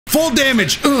Full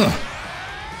damage. Ugh.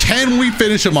 Can we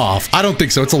finish him off? I don't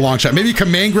think so. It's a long shot. Maybe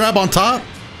command grab on top.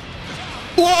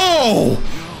 Whoa!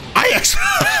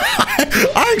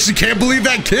 I actually can't believe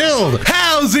that killed.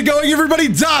 How's it going, everybody?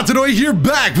 Dotodoya here,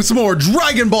 back with some more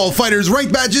Dragon Ball FighterZ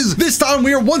ranked matches. This time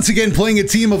we are once again playing a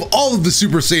team of all of the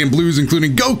Super Saiyan Blues,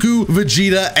 including Goku,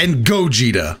 Vegeta, and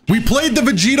Gogeta. We played the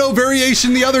Vegeta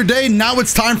variation the other day. Now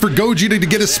it's time for Gogeta to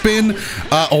get a spin.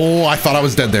 Oh, I thought I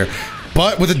was dead there.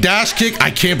 But with a dash kick,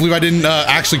 I can't believe I didn't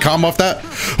actually calm off that.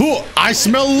 Oh, I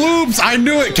smell loops. I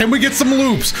knew it. Can we get some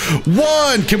loops?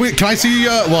 One. Can I see?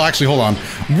 Well, actually, hold on.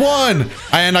 One.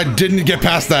 And I didn't get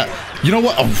past that. You know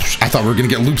what? Oh, I thought we were going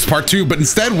to get loops part 2, but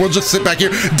instead we'll just sit back here.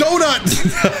 Donut.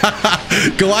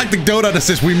 Galactic donut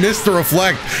assist. We missed the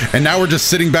reflect. And now we're just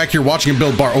sitting back here watching him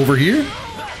build bar over here.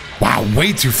 Wow,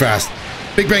 way too fast.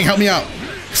 Big Bang, help me out.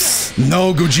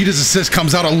 No, Gogeta's assist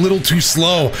comes out a little too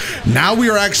slow. Now we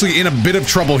are actually in a bit of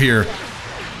trouble here.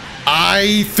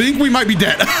 I think we might be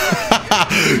dead.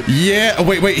 Yeah,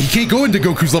 wait, he can't go into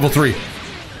Goku's level 3.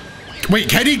 Wait,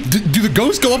 can he? Do the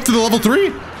ghosts go up to the level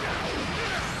 3?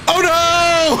 Oh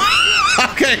no!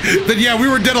 Okay, then yeah, we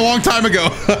were dead a long time ago.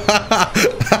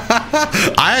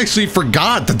 I actually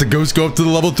forgot that the ghosts go up to the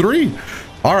level 3.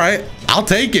 All right, I'll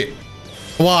take it.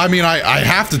 Well, I mean, I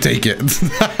have to take it.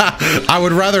 I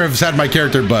would rather have had my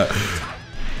character, but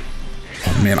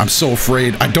oh man, I'm so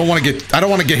afraid. I don't want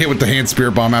to get hit with the hand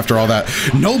spirit bomb after all that.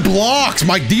 No blocks.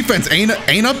 My defense ain't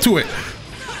up to it.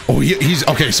 Oh, he's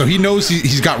okay. So he knows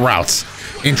he's got routes.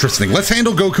 Interesting. Let's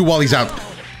handle Goku while he's out.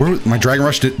 Where my Dragon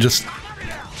Rush did just.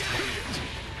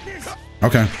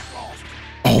 Okay.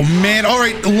 Oh man. All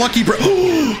right. Lucky bro.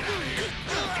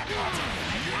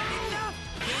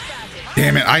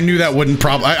 Damn it, I knew that wouldn't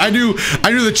I knew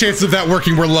the chances of that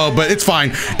working were low, but it's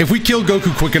fine. If we kill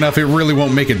Goku quick enough, it really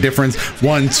won't make a difference.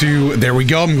 1, 2, there we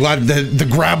go. I'm glad the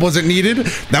grab wasn't needed.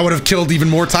 That would have killed even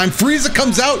more time. Frieza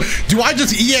comes out. Do I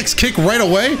just EX kick right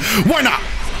away? Why not?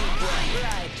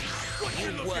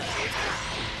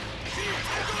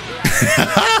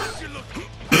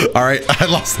 All right, I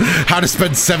lost how to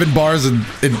spend 7 bars in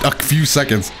a few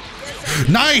seconds.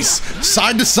 Nice,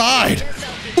 side to side.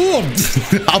 Ooh,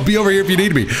 I'll be over here if you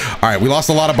need me. All right, we lost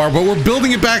a lot of bar, but we're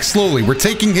building it back slowly. We're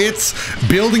taking hits,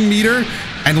 building meter,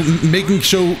 and making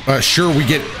sure we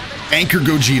get Anchor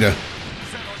Gogeta.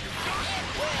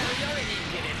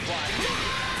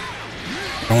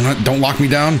 Don't lock me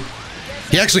down.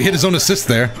 He actually hit his own assist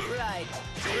there.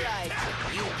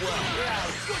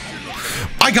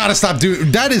 I gotta stop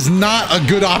doing that. Is not a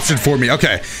good option for me.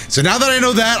 Okay, so now that I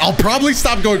know that, I'll probably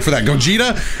stop going for that.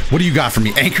 Gogeta, what do you got for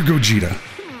me? Anchor Gogeta.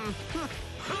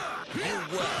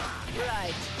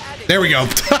 There we go.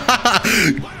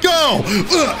 Go!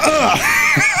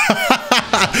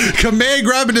 Command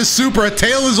grabbing his super. A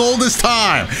tale as old as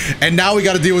time. And now we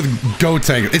got to deal with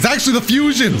Gotenks. It's actually the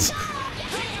fusions.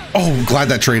 Oh, I'm glad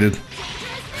that traded.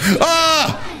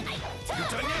 Ah!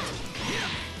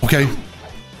 Okay.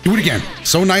 Do it again.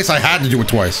 So nice, I had to do it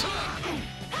twice.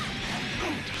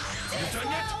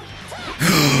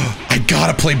 I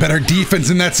gotta play better defense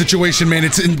in that situation, man.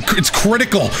 It's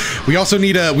critical. We also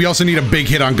need a big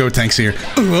hit on Gotenks here.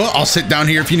 I'll sit down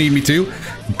here if you need me to.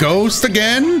 Ghost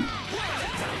again.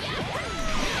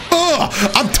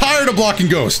 I'm tired of blocking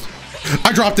Ghost.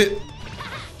 I dropped it.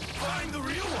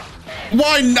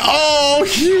 Why no? Oh,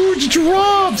 huge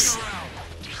drops.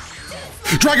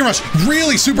 Dragon Rush,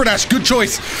 really? Super Dash, good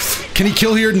choice. Can he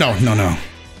kill here? No.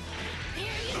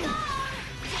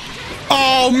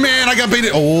 Oh man, I got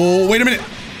baited. Oh, wait a minute.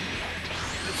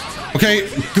 Okay,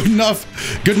 good enough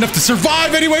to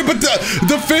survive anyway, but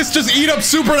the fists just eat up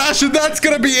Super Dash, and that's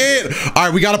gonna be it. All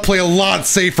right, we gotta play a lot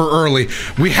safer early.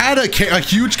 We had a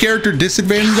huge character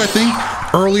disadvantage, I think,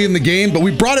 early in the game, but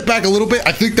we brought it back a little bit.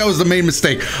 I think that was the main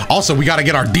mistake. Also, we gotta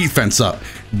get our defense up.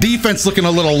 Defense looking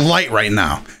a little light right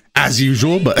now, as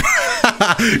usual, but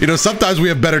you know, sometimes we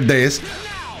have better days.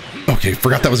 Okay,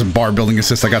 forgot that was a bar building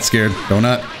assist. I got scared.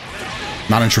 Donut.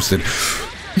 Not interested.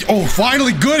 Oh,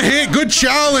 finally, good hit, good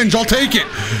challenge. I'll take it.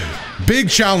 Big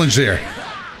challenge there.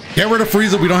 Get rid of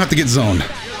Frieza. We don't have to get zoned.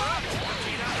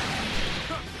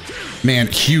 Man,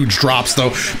 huge drops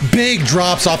though. Big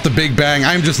drops off the Big Bang.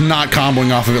 I'm just not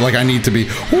comboing off of it like I need to be.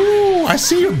 Ooh, I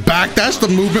see your backdash. The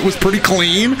movement was pretty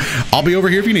clean. I'll be over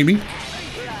here if you need me.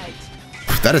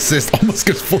 That assist almost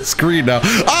gets full screen now.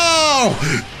 Oh,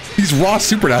 these raw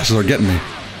super dashes are getting me.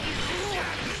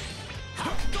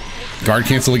 Guard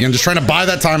cancel again, just trying to buy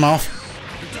that time off.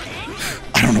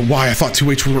 I don't know why I thought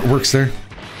 2H works there.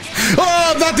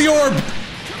 Oh, not the orb.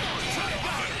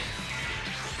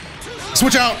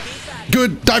 Switch out.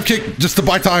 Good dive kick just to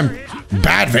buy time.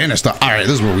 Bad vanish. All right,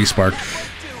 this is where we spark.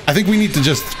 I think we need to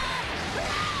just...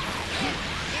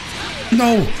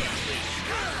 No.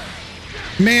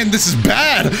 Man, this is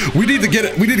bad. We need to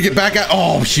get back at...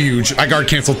 Oh, huge. I guard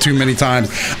canceled too many times.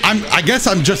 I guess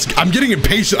I'm getting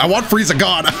impatient. I want Frieza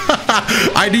gone.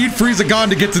 I need Frieza gone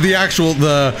to get to the actual,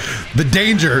 the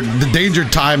danger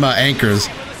time anchors.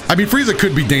 I mean, Frieza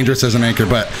could be dangerous as an anchor,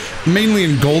 but mainly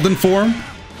in golden form.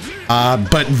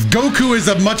 But Goku is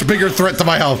a much bigger threat to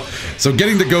my health. So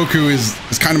getting to Goku is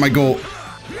kind of my goal.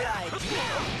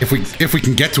 If we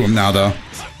can get to him now, though.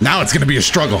 Now it's going to be a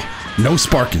struggle. No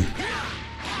sparking.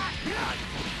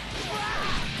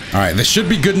 All right, this should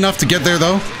be good enough to get there,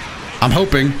 though. I'm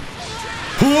hoping.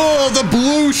 Whoa, the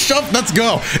blue shove. Let's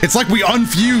go. It's like we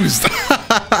unfused.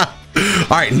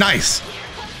 All right, nice.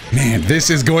 Man, this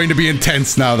is going to be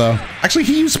intense now, though. Actually,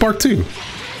 he used spark, too.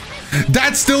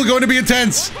 That's still going to be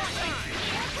intense.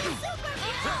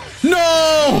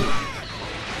 No!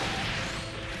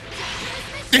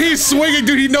 He's swinging,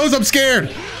 dude. He knows I'm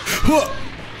scared.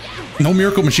 No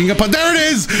miracle machine gun punch. There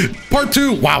it is. Part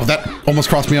 2. Wow, that almost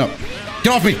crossed me up.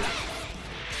 Get off me.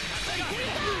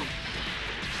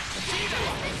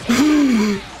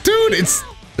 Dude,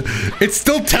 it's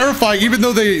still terrifying, even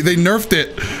though they nerfed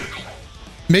it.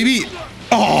 Maybe.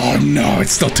 Oh no,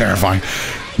 it's still terrifying.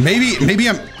 Maybe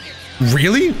I'm.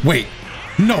 Really? Wait.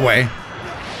 No way.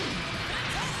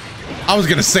 I was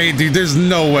gonna say, dude, there's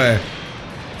no way.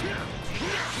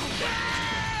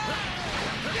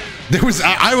 There was.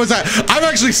 I'm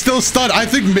actually still stunned. I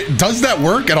think. Does that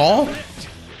work at all?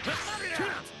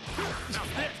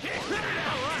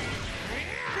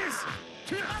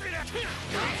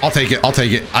 I'll take it. I'll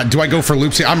take it. Do I go for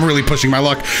loops here? I'm really pushing my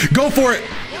luck. Go for it.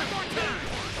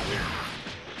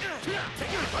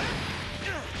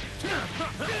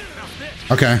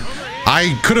 Okay.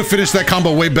 I could have finished that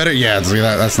combo way better. Yeah,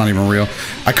 that's not even real.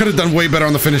 I could have done way better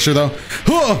on the finisher, though.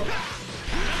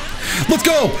 Let's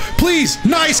go. Please.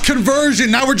 Nice conversion.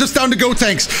 Now we're just down to Go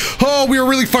Tanks. Oh, we are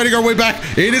really fighting our way back.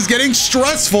 It is getting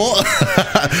stressful.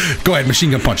 Go ahead. Machine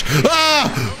gun punch.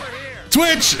 Ah!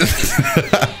 Twitch.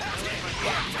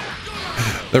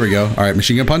 There we go. All right,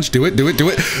 machine gun punch. Do it, do it, do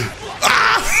it.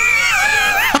 Ah!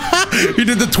 He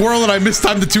did the twirl and I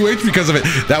mistimed the 2H because of it.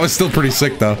 That was still pretty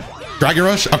sick, though. Dragon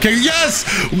Rush. Okay, yes!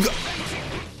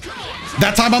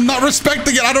 That time I'm not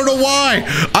respecting it. I don't know why.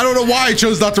 I don't know why I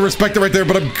chose not to respect it right there,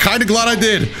 but I'm kind of glad I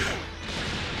did.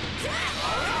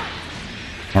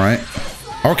 All right.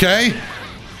 Okay.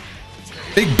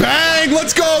 Big bang.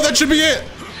 Let's go. That should be it.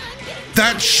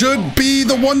 That should be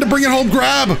the one to bring it home.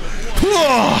 Grab.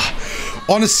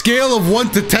 On a scale of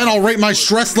 1 to 10, I'll rate my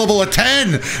stress level a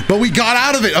 10, but we got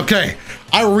out of it. Okay.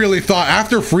 I really thought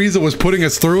after Frieza was putting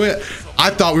us through it, I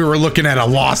thought we were looking at a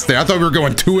loss there. I thought we were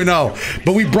going 2-0,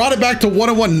 but we brought it back to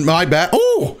 1-1. My bad.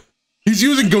 Oh, he's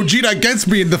using Gogeta against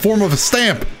me in the form of a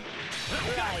stamp.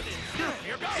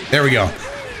 There we go.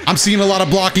 I'm seeing a lot of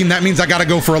blocking. That means I got to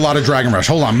go for a lot of Dragon Rush.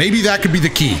 Hold on. Maybe that could be the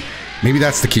key. Maybe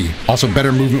that's the key. Also,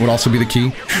 better movement would also be the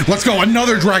key. Let's go.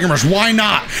 Another Dragon Rush. Why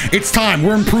not? It's time.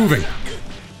 We're improving.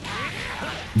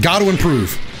 Got to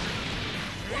improve.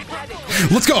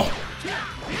 Let's go.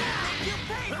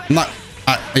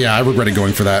 Yeah, I regretted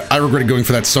going for that. I regretted going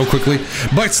for that so quickly,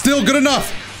 but still good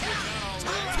enough.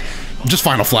 Just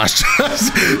final flash.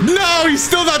 No, he's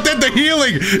still not dead. The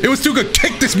healing. It was too good.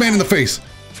 Kick this man in the face.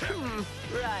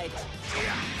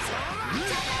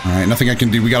 All right, nothing I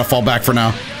can do. We got to fall back for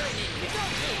now.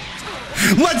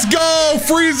 Let's go,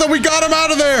 Frieza. We got him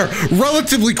out of there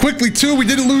relatively quickly, too. We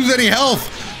didn't lose any health.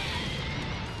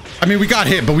 I mean, we got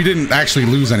hit, but we didn't actually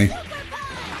lose any.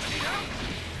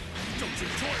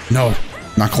 No,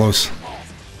 not close.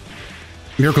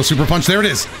 Miracle Super Punch. There it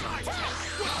is.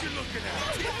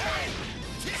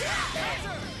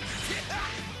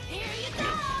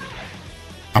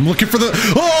 I'm looking for the...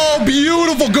 Oh,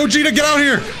 beautiful. Gogeta, get out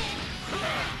here.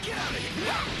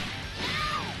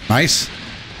 Nice.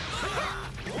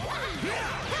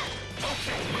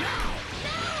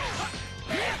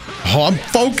 Oh, I'm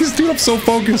focused, dude. I'm so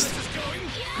focused.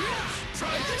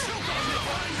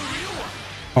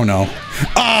 Oh, no.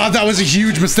 Ah, that was a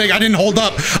huge mistake. I didn't hold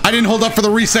up. I didn't hold up for the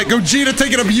reset. Gogeta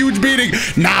taking a huge beating.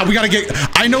 Nah, we got to get...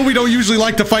 I know we don't usually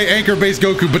like to fight anchor-based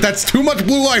Goku, but that's too much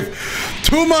blue life.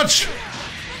 Too much.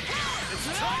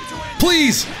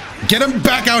 Please, get him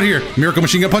back out here. Miracle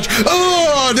Machine Gun Punch.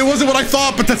 Oh, that wasn't what I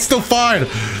thought, but that's still fine.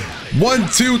 1,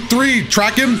 2, 3.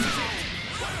 Track him.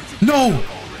 No.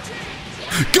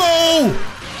 Go!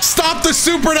 Stop the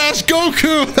Super Dash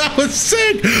Goku! That was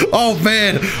sick! Oh,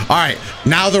 man. All right,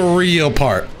 now the real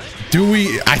part. Do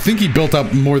we... I think he built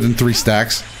up more than 3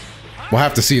 stacks. We'll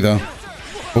have to see, though.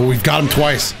 But we've got him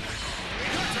twice.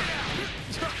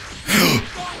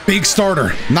 Big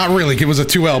starter. Not really. It was a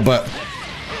 2L, but...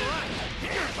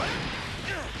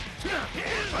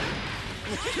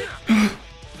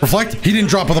 Reflect. He didn't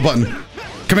drop with a button.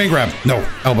 Command grab. No.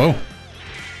 Elbow.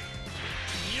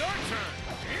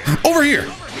 Over here.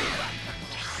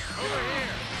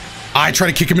 I try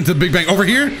to kick him into the Big Bang. Over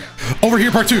here. Over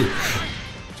here, part 2.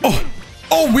 Oh.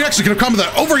 Oh, we actually could have come with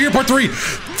that. Over here, part 3.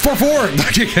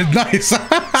 4-4. Nice.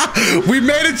 We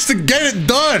managed to get it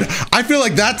done. I feel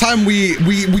like that time we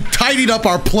tidied up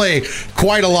our play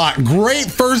quite a lot. Great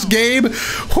first game.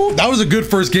 Whew, that was a good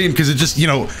first game because it just, you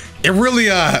know, it really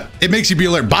it makes you be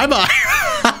alert. Bye bye.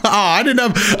 Oh, I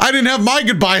didn't have my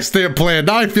goodbye stamp planned.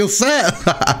 Now I feel sad.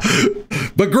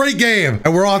 But great game,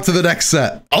 and we're on to the next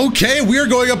set. Okay, we are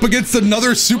going up against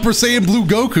another Super Saiyan Blue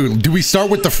Goku. Do we start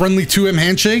with the friendly 2M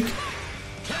handshake?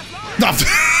 No.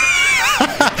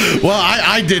 Well,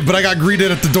 I did, but I got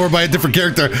greeted at the door by a different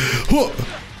character.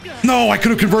 No, I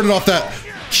could have converted off that.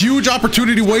 Huge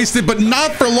opportunity wasted, but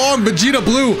not for long. Vegeta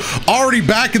Blue already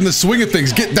back in the swing of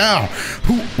things. Get down.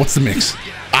 What's the mix?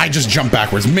 I just jumped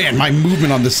backwards. Man, my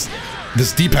movement on this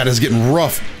D-pad is getting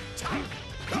rough.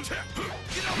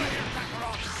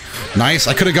 Nice.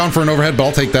 I could have gone for an overhead, but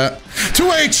I'll take that.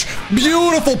 2H.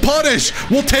 Beautiful punish.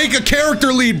 We'll take a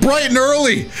character lead bright and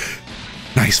early.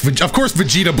 Nice. Of course,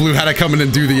 Vegeta Blue had to come in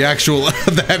and do the actual,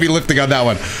 the heavy lifting on that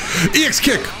one. EX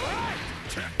kick.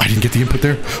 I didn't get the input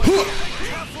there.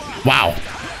 Wow.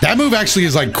 That move actually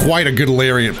is like quite a good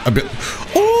lariat. A bit.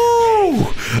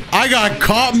 Oh, I got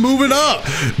caught moving up.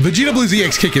 Vegeta Blue's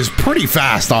EX kick is pretty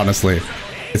fast, honestly.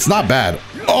 It's not bad.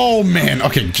 Oh, man.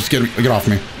 Okay, just get off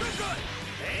me.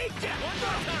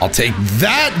 I'll take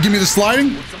that. Give me the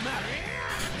sliding.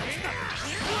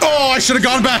 Oh, I should have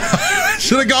gone back.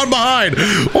 Should have gone behind.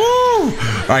 Ooh.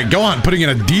 All right, go on. Putting in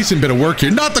a decent bit of work here.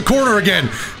 Not the corner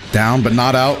again. Down, but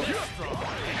not out.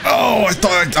 Oh, I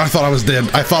thought I was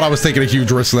dead. I thought I was taking a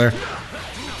huge risk there.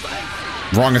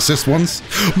 Wrong assist ones.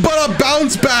 But a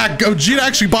bounce back. Gogeta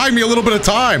actually buying me a little bit of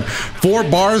time. 4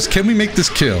 bars. Can we make this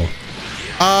kill?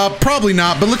 Probably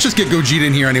not, but let's just get Gogeta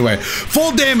in here anyway.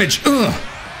 Full damage. Ugh.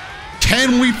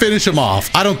 Can we finish him off?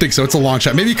 I don't think so. It's a long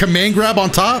shot. Maybe command grab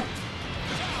on top?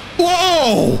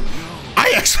 Whoa!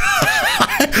 I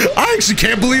actually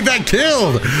can't believe that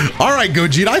killed. All right,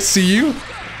 Gogeta, I see you.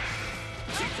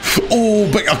 Oh,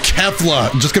 but a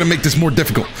Kefla. Just gonna make this more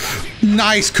difficult.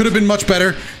 Nice. Could have been much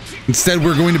better. Instead,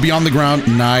 we're going to be on the ground.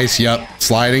 Nice. Yep.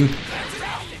 Sliding.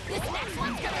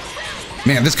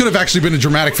 Man, this could have actually been a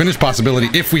dramatic finish possibility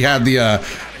if we had the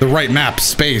right map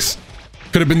space.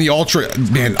 Could have been the Ultra.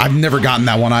 Man, I've never gotten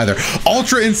that one either.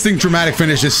 Ultra Instinct dramatic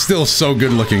finish is still so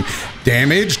good looking.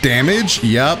 Damage, damage.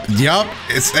 Yup.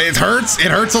 It hurts. It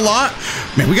hurts a lot.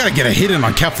 Man, we got to get a hit in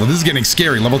on Kefla. This is getting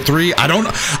scary. Level 3.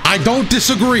 I don't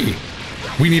disagree.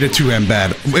 We need a 2M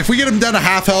bad. If we get him down to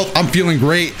half health, I'm feeling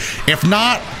great. If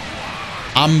not,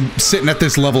 I'm sitting at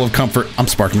this level of comfort. I'm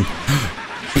sparking.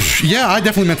 Yeah, I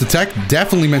definitely meant to tech.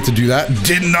 Definitely meant to do that.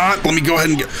 Did not. Let me go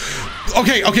ahead and get...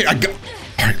 Okay.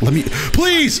 All right, let me...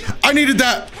 Please! I needed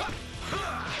that.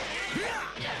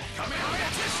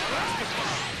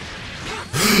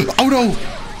 Oh, no.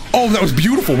 Oh, that was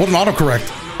beautiful. What an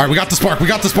autocorrect. All right, we got the spark. We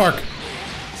got the spark.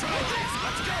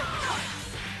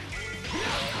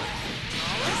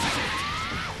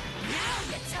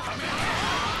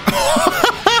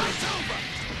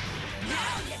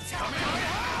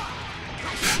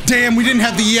 Damn, we didn't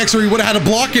have the EX or he would have had to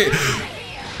block it.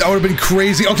 That would have been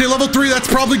crazy. Okay, level 3, that's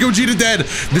probably Gogeta dead.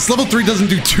 This level 3 doesn't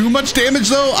do too much damage,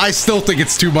 though. I still think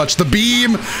it's too much. The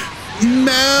beam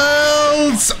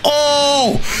melts.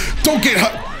 Oh, don't get...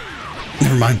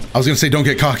 Never mind. I was going to say don't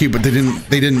get cocky, but they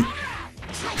didn't.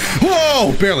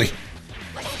 Whoa, barely.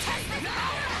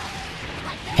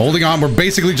 Holding on. We're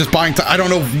basically just buying time. I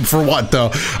don't know for what, though.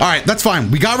 All right, that's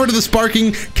fine. We got rid of the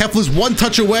sparking. Kefla's one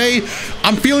touch away.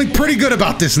 I'm feeling pretty good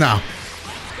about this now.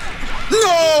 No,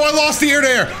 I lost the air to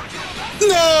air.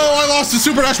 No, I lost the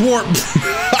super dash warp.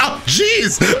 Oh,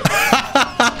 jeez.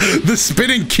 The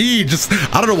spinning key just,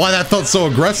 I don't know why that felt so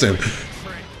aggressive.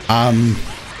 Oh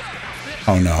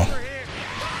no.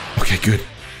 Okay, good.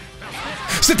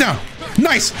 Sit down.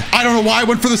 Nice. I don't know why I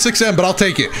went for the 6M, but I'll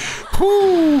take it.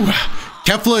 Whew.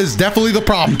 Kefla is definitely the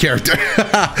problem character.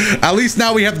 At least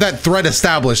now we have that threat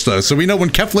established, though. So we know when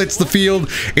Kefla hits the field,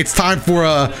 it's time for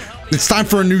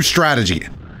a new strategy.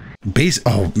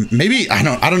 Oh, maybe I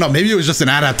don't know. Maybe it was just an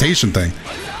adaptation thing.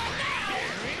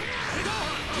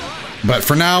 But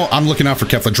for now, I'm looking out for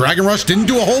Kefla. Dragon Rush didn't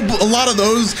do a lot of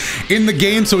those in the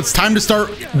game, so it's time to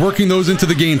start working those into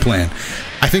the game plan.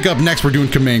 I think up next we're doing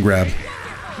command grab.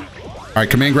 All right,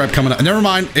 command grab coming up. Never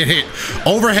mind, it hit.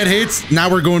 Overhead hits.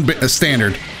 Now we're going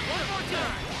standard.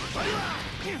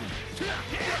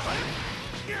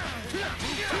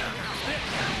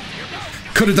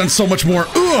 Could have done so much more.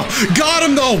 Ugh, got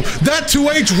him though. That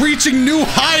 2H reaching new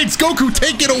heights. Goku,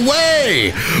 take it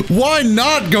away. Why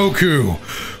not, Goku?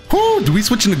 Whew, do we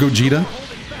switch into Gogeta?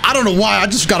 I don't know why. I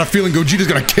just got a feeling Gogeta's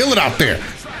gonna kill it out there.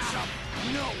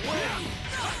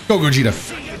 Go, Gogeta.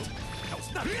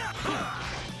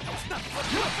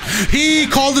 He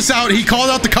called us out. He called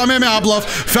out the Kamehameha bluff.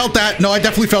 Felt that. No, I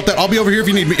definitely felt that. I'll be over here if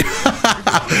you need me.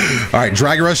 All right,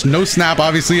 Dragon Rush. No snap,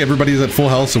 obviously. Everybody's at full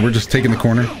health, so we're just taking the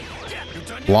corner.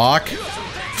 Block.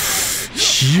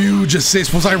 Huge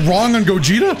assist. Was I wrong on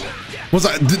Gogeta?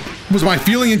 Was my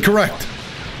feeling incorrect?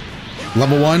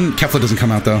 Level 1. Kefla doesn't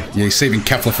come out, though. Yeah, he's saving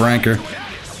Kefla for anchor.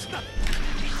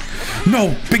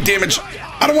 No. Big damage.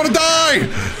 I don't want to die.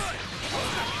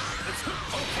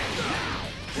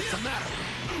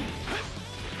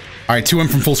 All right, 2M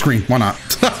from full screen. Why not?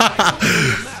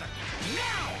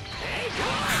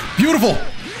 Beautiful.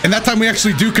 And that time we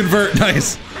actually do convert.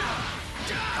 Nice.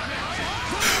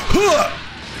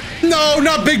 No,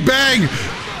 not Big Bang.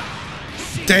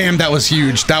 Damn, that was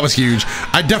huge. That was huge.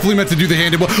 I definitely meant to do the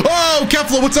handed. Oh,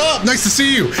 Kefla, what's up? Nice to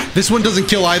see you. This one doesn't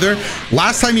kill either.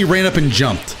 Last time he ran up and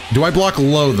jumped. Do I block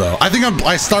low, though? I think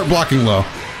I start blocking low.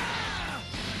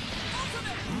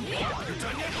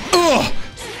 Ugh.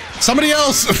 Somebody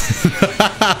else.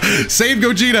 Save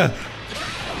Gogeta.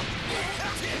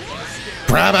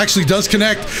 Grab actually does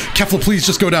connect. Kefla, please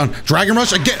just go down. Dragon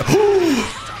Rush again.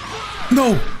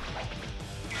 No.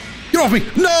 Get off me.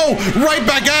 No. Right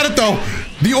back at it, though.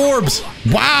 The orbs.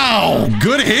 Wow.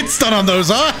 Good hit stun on those,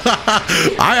 huh?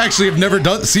 I actually have never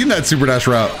seen that super dash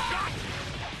route.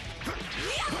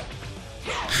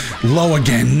 Low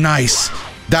again. Nice.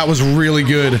 That was really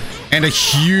good. And a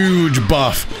huge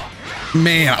buff.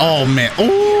 Man. Oh, man.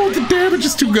 Oh, the damage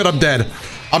is too good. I'm dead.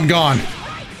 I'm gone.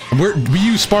 We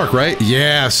use Spark, right?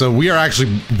 Yeah. So we're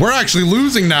actually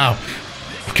losing now.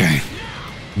 Okay.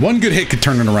 One good hit could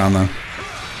turn it around, though.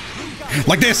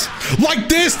 Like this. Like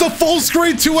this. The full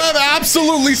screen 2M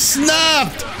absolutely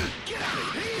snapped.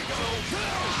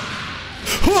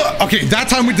 Okay, that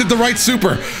time we did the right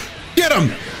super. Get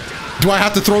him. Do I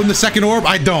have to throw in the second orb?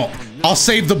 I don't. I'll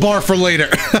save the bar for later.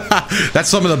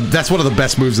 That's one of the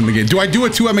best moves in the game. Do I do a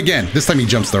 2M again? This time he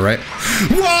jumps though, right?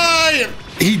 Why?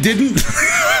 He didn't?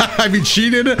 I mean, she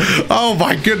did. Oh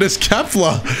my goodness,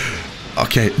 Kefla.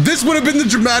 Okay, this would have been the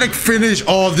dramatic finish.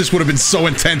 Oh, this would have been so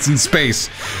intense in space.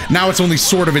 Now it's only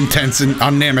sort of intense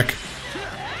on Namek.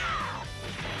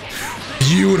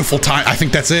 Beautiful time. I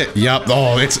think that's it. Yep.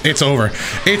 Oh, it's over.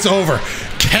 It's over.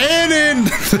 Cannon.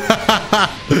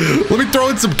 Let me throw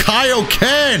in some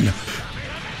Kaioken.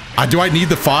 Do I need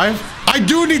the 5? I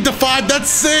do need the 5. That's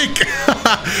sick.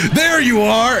 There you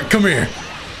are. Come here.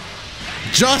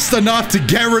 Just enough to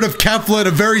get rid of Kefla in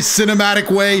a very cinematic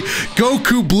way.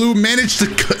 Goku Blue managed to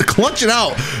clutch it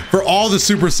out for all the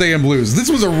Super Saiyan Blues. This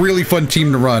was a really fun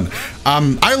team to run.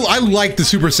 I like the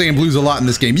Super Saiyan Blues a lot in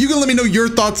this game. You can let me know your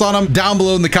thoughts on them down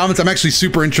below in the comments. I'm actually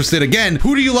super interested. Again,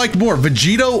 who do you like more,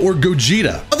 Vegeta or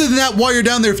Gogeta? Other than that, while you're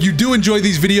down there, if you do enjoy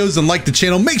these videos and like the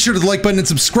channel, make sure to the like button and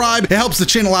subscribe. It helps the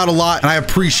channel out a lot, and I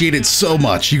appreciate it so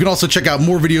much. You can also check out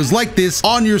more videos like this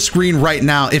on your screen right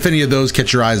now if any of those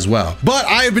catch your eye as well. But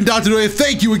I have been Dotodoya.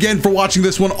 Thank you again for watching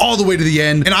this one all the way to the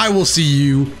end, and I will see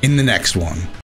you in the next one.